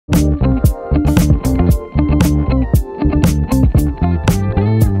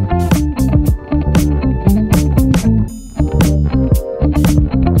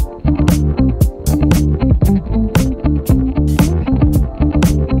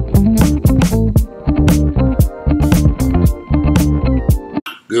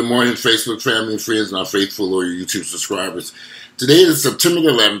morning, Facebook family and friends, and our faithful loyal YouTube subscribers. Today is September the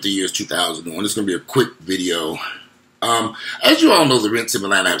 11th, the year 2001. It's going to be a quick video. As you all know, the rents in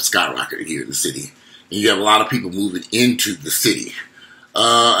Atlanta have skyrocketed here in the city, and you have a lot of people moving into the city.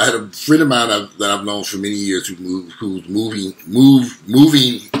 I had a friend of mine that I've known for many years who's moving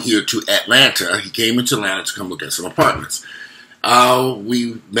here to Atlanta. He came into Atlanta to come look at some apartments.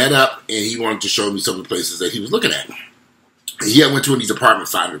 We met up, and he wanted to show me some of the places that he was looking at. He had went to one of these apartment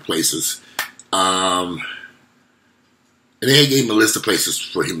finder places, and they gave him a list of places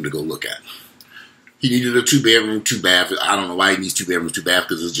for him to go look at. He needed a 2-bedroom, 2-bath. I don't know why he needs 2 bedrooms, 2-bath,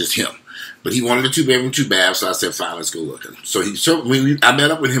 because it's just him. But he wanted a 2-bedroom, 2-bath, so I said, fine, let's go looking. So I met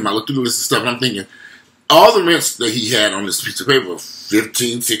up with him. I looked through the list of stuff, and I'm thinking, all the rents that he had on this piece of paper were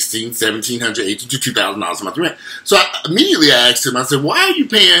 $1,500, $1,600, $1,700, $1,800 to $2,000 a month rent. So immediately I asked him, I said, why are you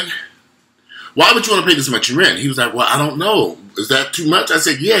paying? Why would you want to pay this much in rent? He was like, well, I don't know. Is that too much? I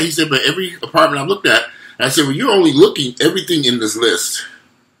said, yeah. He said, but every apartment I've looked at, and I said, well, you're only looking, everything in this list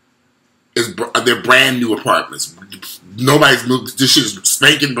they're brand new apartments. Nobody's moved. This shit is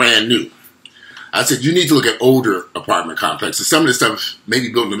spanking brand new. I said, you need to look at older apartment complexes. Some of this stuff maybe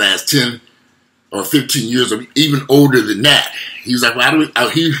built in the last 10 or 15 years, or even older than that. He was like, well,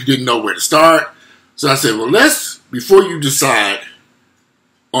 he didn't know where to start. So I said, well, before you decide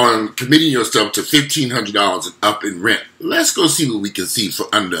on committing yourself to $1,500 and up in rent, let's go see what we can see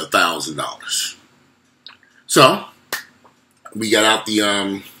for under $1,000. So we got out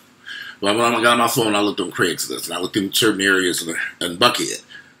the when I got on my phone, I looked on Craigslist, and I looked in certain areas in Buckhead.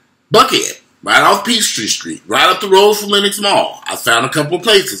 Buckhead, right off Peachtree Street, right up the road from Lenox Mall. I found a couple of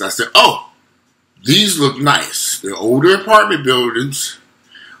places. I said, oh, these look nice. They're older apartment buildings,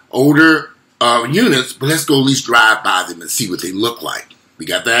 older units, but let's go at least drive by them and see what they look like. We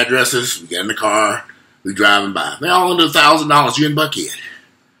got the addresses, we got in the car, we driving by. They're all under $1,000. You're in Buckhead.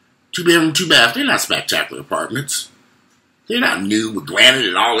 2-bedroom, 2-bath. They're not spectacular apartments. They're not new with granite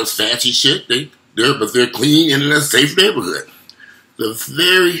and all this fancy shit. But they're clean and in a safe neighborhood. This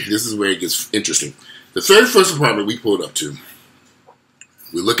is where it gets interesting. The very first apartment we pulled up to,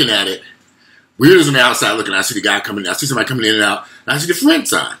 we're looking at it. We're just on the outside looking. I see the guy coming in. I see somebody coming in and out. And I see the for rent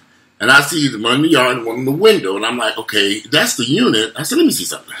sign. And I see the one in the yard and one in the window. And I'm like, okay, that's the unit. I said, let me see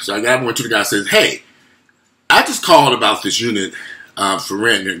something. So I went to the guy and said, hey, I just called about this unit for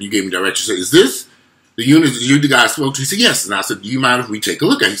rent. And you gave me directions. I said, is this the unit that you the guy spoke to? He said, yes. And I said, do you mind if we take a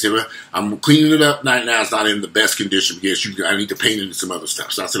look at it? He said, well, I'm cleaning it up right now. It's not in the best condition because I need to paint it and some other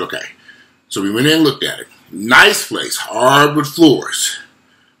stuff. So I said, okay. So we went in and looked at it. Nice place. Hardwood floors.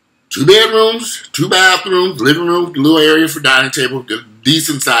 2 bedrooms, 2 bathrooms, living room, little area for dining table,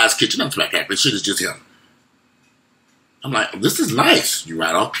 decent sized kitchen. I'm like, this shit is just him. I'm like, this is nice. You're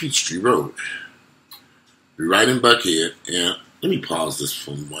right off Peachtree Road. You're right in Buckhead. Yeah. Let me pause this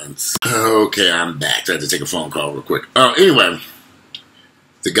for once. Okay, I'm back. I had to take a phone call real quick. Anyway,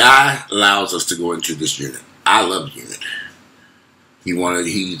 the guy allows us to go into this unit. I love the unit.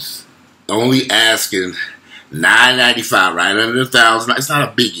 He's only asking $995, right under $1,000. It's not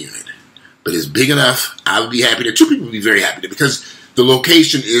a big unit, but it's big enough. I would be happy there. 2 people would be very happy there because the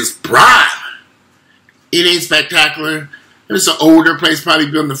location is prime. It ain't spectacular. And it's an older place,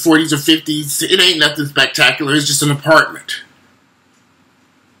 probably built in the 40s or 50s. It ain't nothing spectacular. It's just an apartment.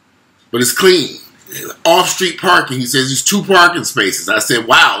 But it's clean. Off-street parking. He says there's 2 parking spaces. I said,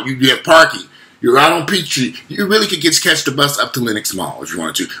 wow, you have parking. You're out on Peachtree. You really could catch the bus up to Lenox Mall if you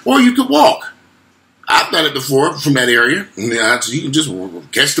wanted to. Or you could walk. I've done it before from that area. You can just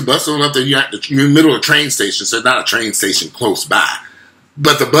catch the bus on up there. You're in the middle of a train station, so it's not a train station close by.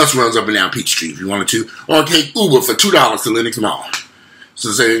 But the bus runs up and down Peachtree if you wanted to. Or take Uber for $2 to Lenox Mall. So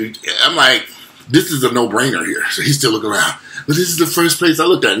I'm like, this is a no-brainer here. So he's still looking around. But this is the first place I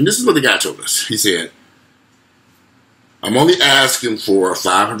looked at. And this is what the guy told us. He said, I'm only asking for a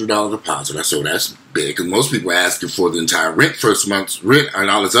 $500 deposit. I said, well, that's big. Because most people are asking for the entire rent, first month's rent, and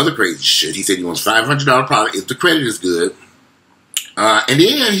all this other crazy shit. He said he wants $500 deposit if the credit is good. And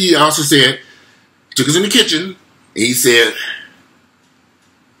then he also said, took us in the kitchen, and he said,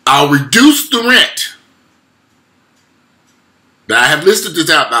 I'll reduce the rent. But I have listed this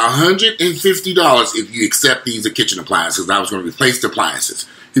out by $150 if you accept these kitchen appliances. I was going to replace the appliances.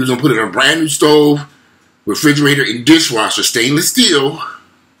 He was going to put in a brand new stove, refrigerator, and dishwasher, stainless steel.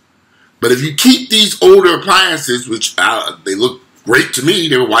 But if you keep these older appliances, which they look great to me,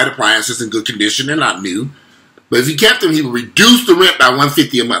 they were white appliances in good condition, they're not new. But if you kept them, he would reduce the rent by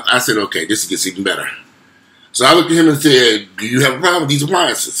 $150 a month. I said, okay, this gets even better. So I looked at him and said, do you have a problem with these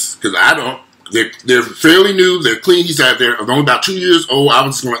appliances? Because I don't. They're fairly new. They're clean. He said they're only about 2 years old. I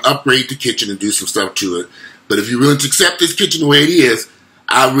was going to upgrade the kitchen and do some stuff to it. But if you're willing to accept this kitchen the way it is,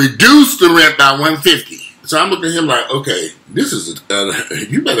 I reduced the rent by $150. So I'm looking at him like, okay, this is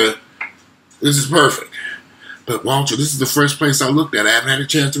this is perfect. But Walter, this is the first place I looked at. I haven't had a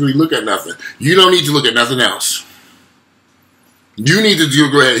chance to really look at nothing. You don't need to look at nothing else. You need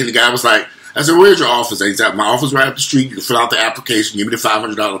to go ahead. And the guy was like, I said, where's your office? He said, my office right up the street. You can fill out the application, give me the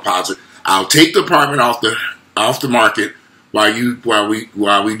 $500 deposit. I'll take the apartment off the market while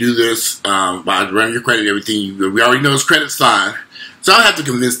we do this, by running your credit and everything. We already know his credit's fine. So I have to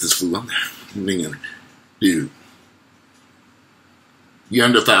convince this fool. I'm thinking, dude, you're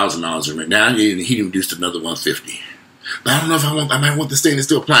under $1,000 in rent. Now he reduced another $150. But I don't know if I might want the stainless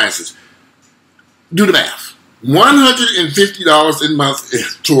steel appliances. Do the math. $150 a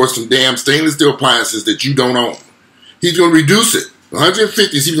month towards some damn stainless steel appliances that you don't own. He's going to reduce it.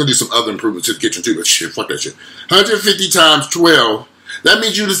 150, he's going to do some other improvements to the kitchen too, but shit, fuck that shit. 150 times 12, that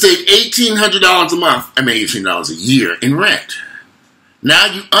means you would save $1,800 a month, I mean $18 a year in rent. Now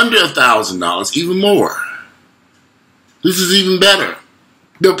you under $1,000, even more. This is even better.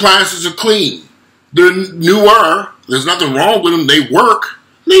 The appliances are clean. They're newer. There's nothing wrong with them. They work.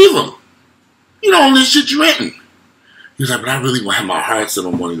 Leave them. You know, all this shit you're renting. He was like, but I really want to have my heart set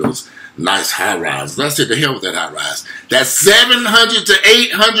on one of those nice high rises. I said, the hell with that high rise. That's $700 to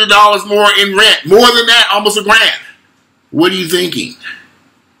 $800 more in rent. More than that, almost $1,000. What are you thinking?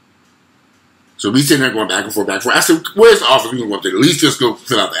 So we sitting there going back and forth, back and forth. I said, where's the office? We're going to go up there. At least just go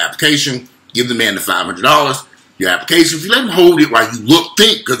fill out the application. Give the man the $500. Your application. If you let him hold it while you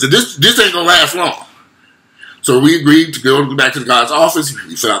think, because this ain't going to last long. So we agreed to go back to the guy's office.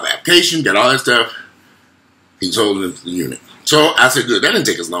 He filled out the application, got all that stuff. He's holding the unit. So I said, good. That didn't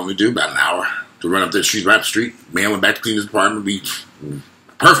take us long to do, about an hour to run up that street, right up the street. Man went back to clean his apartment. Be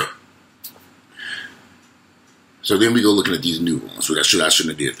perfect. So then we go looking at these new ones. So I shouldn't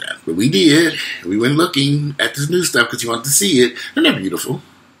have did that. But we did. We went looking at this new stuff because you wanted to see it. And they're beautiful.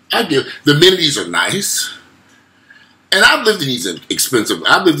 The amenities are nice. And I've lived in these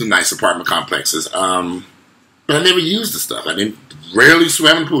I've lived in nice apartment complexes. But I never used the stuff. I rarely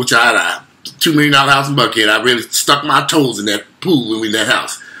swam in the pool. Child, I $2 million house in Buckhead. I really stuck my toes in that pool when we in that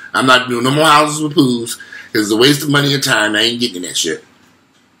house. I'm not doing no more houses with pools because it's a waste of money and time. I ain't getting in that shit.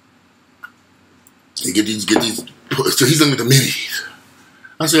 You get these. So he's looking at the amenities.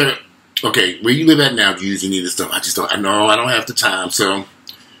 I said, okay, where you live at now, do you use any of this stuff? I know I don't have the time, so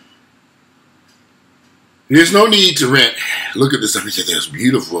there's no need to rent. Look at this stuff. He said, that's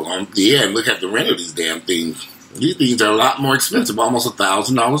beautiful. Yeah, look at the rent of these damn things. These things are a lot more expensive, almost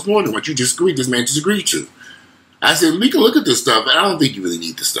 $1,000 more than what this man just agreed to. I said, we can look at this stuff, but I don't think you really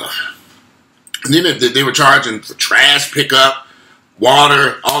need this stuff. And then they were charging for trash pickup,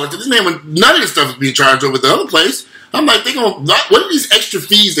 water, all of this. None of this stuff is being charged over the other place. I'm like, what are these extra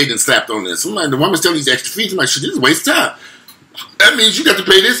fees they done slapped on this? I'm like, the woman's telling these extra fees. I'm like, shit, this is a waste of time. That means you got to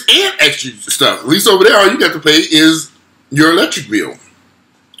pay this and extra stuff. At least over there, all you got to pay is your electric bill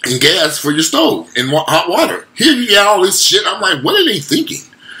and gas for your stove and hot water. Here you get all this shit. I'm like, what are they thinking?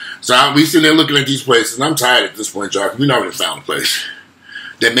 So we sitting there looking at these places, and I'm tired at this point, y'all. We already found a place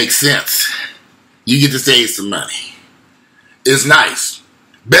that makes sense. You get to save some money. It's nice.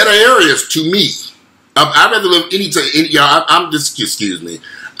 Better areas to me. I'd rather live y'all. I'm just, excuse me.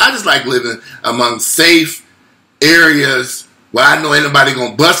 I just like living among safe areas where I know ain't nobody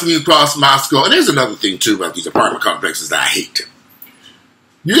gonna bust me across Moscow. And there's another thing too about these apartment complexes that I hate.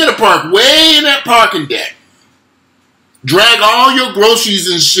 You gotta park way in that parking deck. Drag all your groceries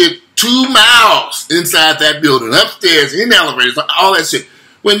and shit 2 miles inside that building, upstairs, in elevators, all that shit.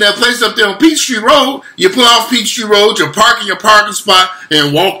 When that place up there on Peachtree Road, you pull off Peachtree Road, you park in your parking spot,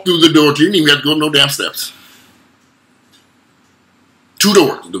 and walk through the door. You didn't even have to go no damn steps. 2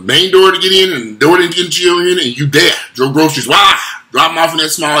 doors. The main door to get in and the door to get into your unit, and you there. Your groceries. Wow. Drop them off in that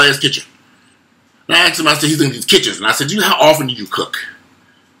small-ass kitchen. And I asked him, I said, he's in these kitchens. And I said, how often do you cook?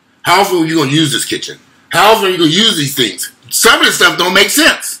 How often are you going to use this kitchen? How often are you going to use these things? Some of this stuff don't make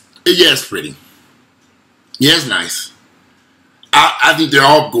sense. Yeah, it's pretty. Yeah, it's nice. I think they're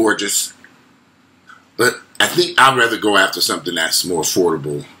all gorgeous. But I think I'd rather go after something that's more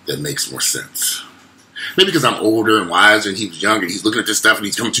affordable that makes more sense. Maybe because I'm older and wiser and he was younger and he's looking at this stuff and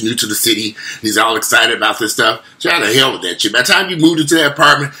he's coming new to the city and he's all excited about this stuff. So how the hell with that shit. By the time you moved into that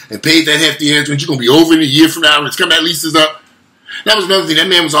apartment and paid that hefty rent, you're going to be over in a year from now when it's coming, that lease is up. That was another thing. That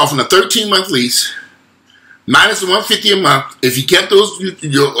man was offering a 13-month lease, minus the $150 a month. If he kept those,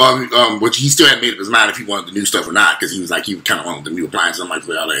 which he still hadn't made up his mind if he wanted the new stuff or not, because he was like, he kind of wanted the new appliances. I'm like,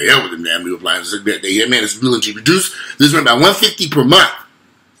 well, the hell with them damn new appliances. That man is willing to reduce this rent by $150 per month.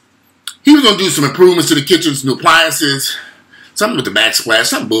 He was going to do some improvements to the kitchens, new appliances, something with the backsplash,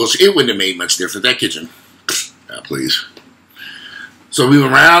 some bullshit. It wouldn't have made much difference. That kitchen, please. So we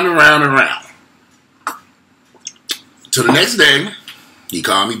went round and round and round. So the next day, he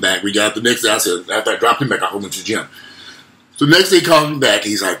called me back. We got the next day. I said, after I dropped him back, I went to the gym. So the next day he called me back.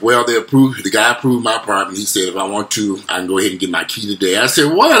 He's like, well, the guy approved my apartment. He said, if I want to, I can go ahead and get my key today. I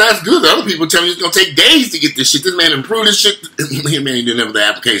said, well, that's good. The other people tell me it's going to take days to get this shit. This man approved this shit. Man, he didn't have the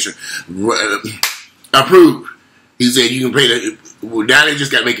application. Approved. He said, you can pay that. Well, now they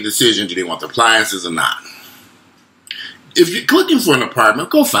just got to make a decision. Do they want the appliances or not? If you're looking for an apartment,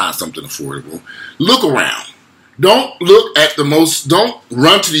 go find something affordable. Look around. Don't look at don't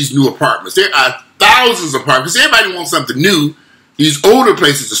run to these new apartments. There are thousands of apartments. Everybody wants something new. These older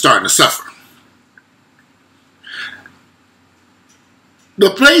places are starting to suffer. The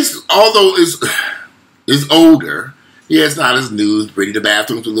place, although is older, yeah, it's not as new, it's pretty. The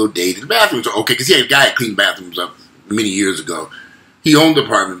bathrooms are a little dated. The bathrooms are okay, because he had a guy that cleaned bathrooms up many years ago. He owned the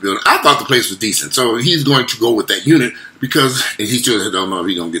apartment building. I thought the place was decent, so he's going to go with that unit because, and he still don't know if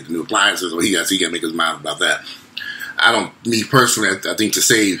he's going to get the new appliances, or he got to make his mind about that. Me personally, I think to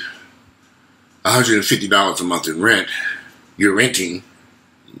save $150 a month in rent, you're renting,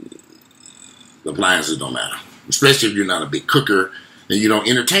 the appliances don't matter. Especially if you're not a big cooker and you don't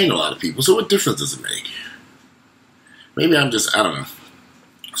entertain a lot of people. So what difference does it make? Maybe I don't know.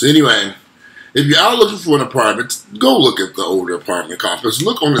 So anyway, if you're out looking for an apartment, go look at the older apartment complex.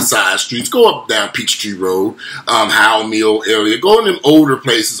 Look on the side streets. Go up down Peachtree Road, Howell Mill area. Go in them older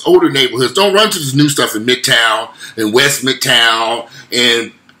places, older neighborhoods. Don't run to this new stuff in Midtown and West Midtown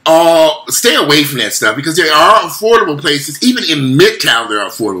and stay away from that stuff, because there are affordable places. Even in Midtown, there are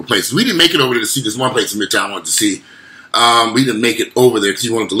affordable places. We didn't make it over there to see this one place in Midtown I wanted to see. We didn't make it over there because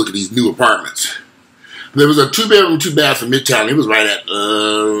we wanted to look at these new apartments. There was a 2-bedroom, 2-bath in Midtown. It was right at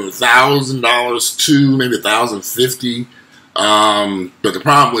 $1,000 to maybe $1,050. But the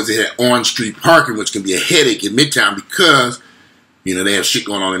problem was it had on-street parking, which can be a headache in Midtown because, you know, they have shit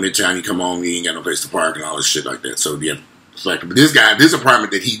going on in Midtown. You come home, you ain't got no place to park and all this shit like that. So, yeah, it's like, but this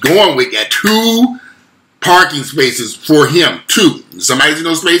apartment that he's going with got 2 parking spaces for him. 2. Somebody's in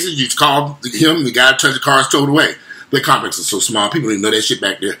those spaces, you just call him, the guy turns the car is towed away. The complex is so small, people don't even know that shit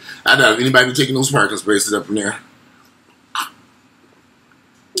back there. I doubt if anybody be taking those parking spaces up in there.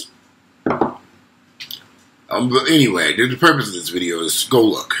 But anyway, the purpose of this video is go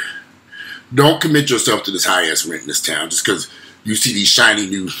look. Don't commit yourself to this high-ass rent in this town just because you see these shiny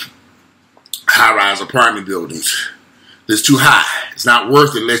new high-rise apartment buildings. It's too high. It's not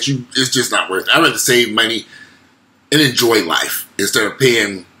worth it unless you, it's just not worth it. I'd rather save money and enjoy life instead of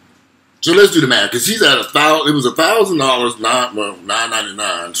paying. So let's do the math, because he's at $1,000. It was $1,000,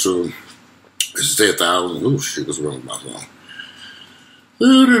 $9.99. So let's just say $1,000. Oh shit, what's wrong with my phone?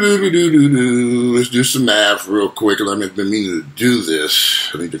 Let's do some math real quick. I've been meaning to do this.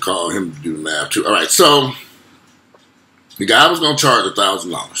 I need to call him to do the math too. All right, so the guy was going to charge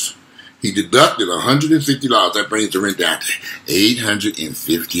 $1,000. He deducted $150. That brings the rent down to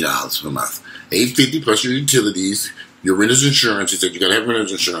 $850 per month. $850 plus your utilities, your renter's insurance. He said you got to have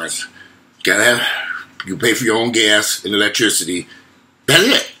renter's insurance. You pay for your own gas and electricity. That's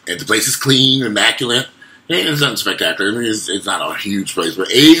it. And the place is clean, immaculate. It's nothing spectacular. I mean, it's not a huge place, but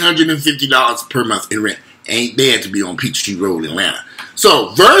 $850 per month in rent ain't bad to be on Peachtree Road, Atlanta. So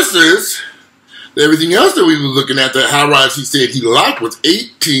versus everything else that we were looking at, that high rise he said he liked was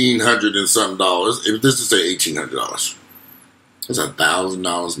 $1,800 and something dollars. If this is say $1,800, that's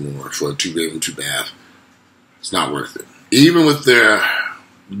 $1,000 more for a 2-bedroom, 2-bath. It's not worth it. Even with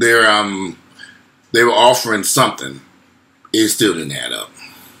they were offering something, it still didn't add up.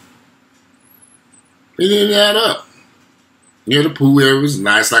 It didn't add up. You know, the pool area was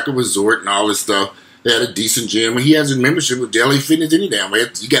nice, like a resort and all this stuff. They had a decent gym. He has a membership with LA Fitness any damn way.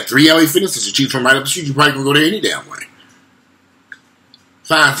 You got 3 LA Fitnesses to choose from right up the street. You probably can go there any damn way.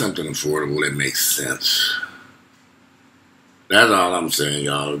 Find something affordable that makes sense. That's all I'm saying,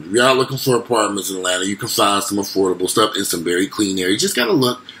 y'all. If y'all looking for apartments in Atlanta, you can find some affordable stuff in some very clean areas. You just gotta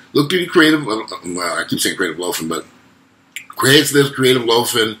look through the creative. Well, I keep saying Creative Loafing, but Craigslist, Creative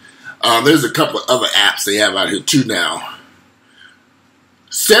Loafing. There's a couple of other apps they have out here too now.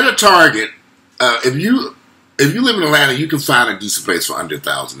 Set a target. If you live in Atlanta, you can find a decent place for under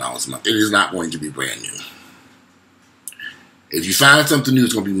 $1,000 a month. It is not going to be brand new. If you find something new,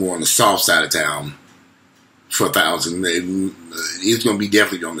 it's going to be more on the soft side of town. For $1,000, it's going to be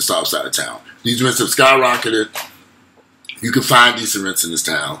definitely on the south side of town. These rents have skyrocketed. You can find decent rents in this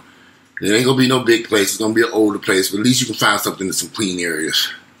town. It ain't going to be no big place. It's going to be an older place, but at least you can find something in some clean areas.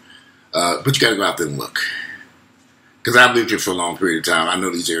 But you got to go out there and look. Because I've lived here for a long period of time. I know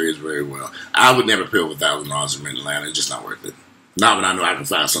these areas very well. I would never pay over $1,000 in rent in Atlanta. It's just not worth it. Not when I know I can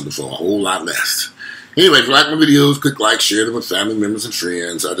find something for a whole lot less. Anyway, if you like my videos, click like, share them with family members and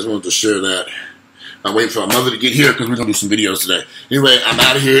friends. I just wanted to share that. I'm waiting for my mother to get here because we're going to do some videos today. Anyway, I'm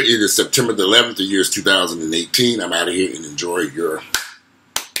out of here. It is September the 11th, the year is 2018. I'm out of here and enjoy your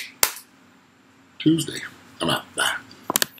Tuesday. I'm out. Bye.